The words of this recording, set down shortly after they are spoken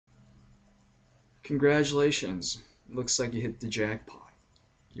Congratulations. Looks like you hit the jackpot.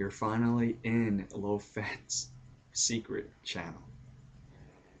 You're finally in LowFat's secret channel.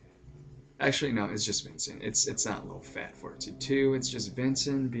 Actually, no, it's just Vincent. It's not LowfatFreckles. It's just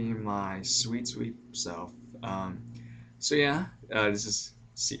Vincent being my sweet, sweet self. Um, so yeah, this is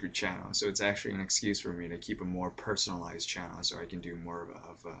secret channel. So it's actually an excuse for me to keep a more personalized channel, so I can do more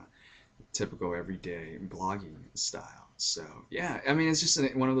of a typical everyday blogging style. So yeah, I mean, it's just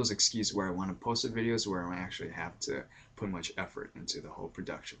one of those excuses where I want to post the videos where I actually have to put much effort into the whole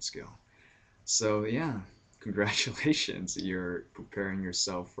production skill. So yeah, congratulations. You're preparing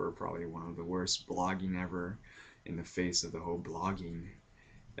yourself for probably one of the worst blogging ever in the face of the whole blogging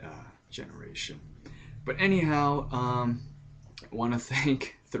generation. But anyhow, I want to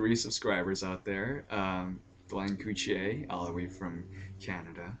thank 3 subscribers out there. Glenn Couchier, all the way from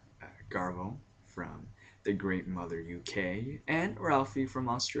Canada, Garvo from the Great Mother UK, and Ralphie from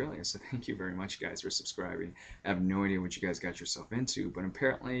Australia. So thank you very much, guys, for subscribing. I have no idea what you guys got yourself into, but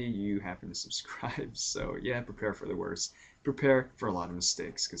apparently you happen to subscribe. So yeah, prepare for the worst. Prepare for a lot of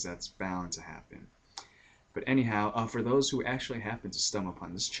mistakes, because that's bound to happen. But anyhow, for those who actually happen to stumble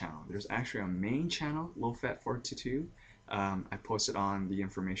upon this channel, there's actually a main channel, LowfatFreckles. I posted on the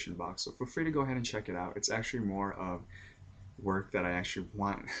information box, so feel free to go ahead and check it out. It's actually more of work that I actually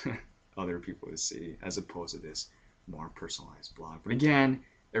want other people to see, as opposed to this more personalized blog. But again,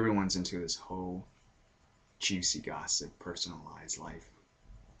 everyone's into this whole juicy gossip, personalized life.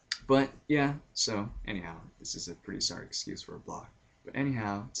 But yeah, so anyhow, this is a pretty sorry excuse for a blog. But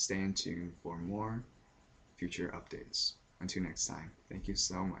anyhow, stay in tune for more future updates. Until next time, thank you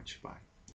so much. Bye.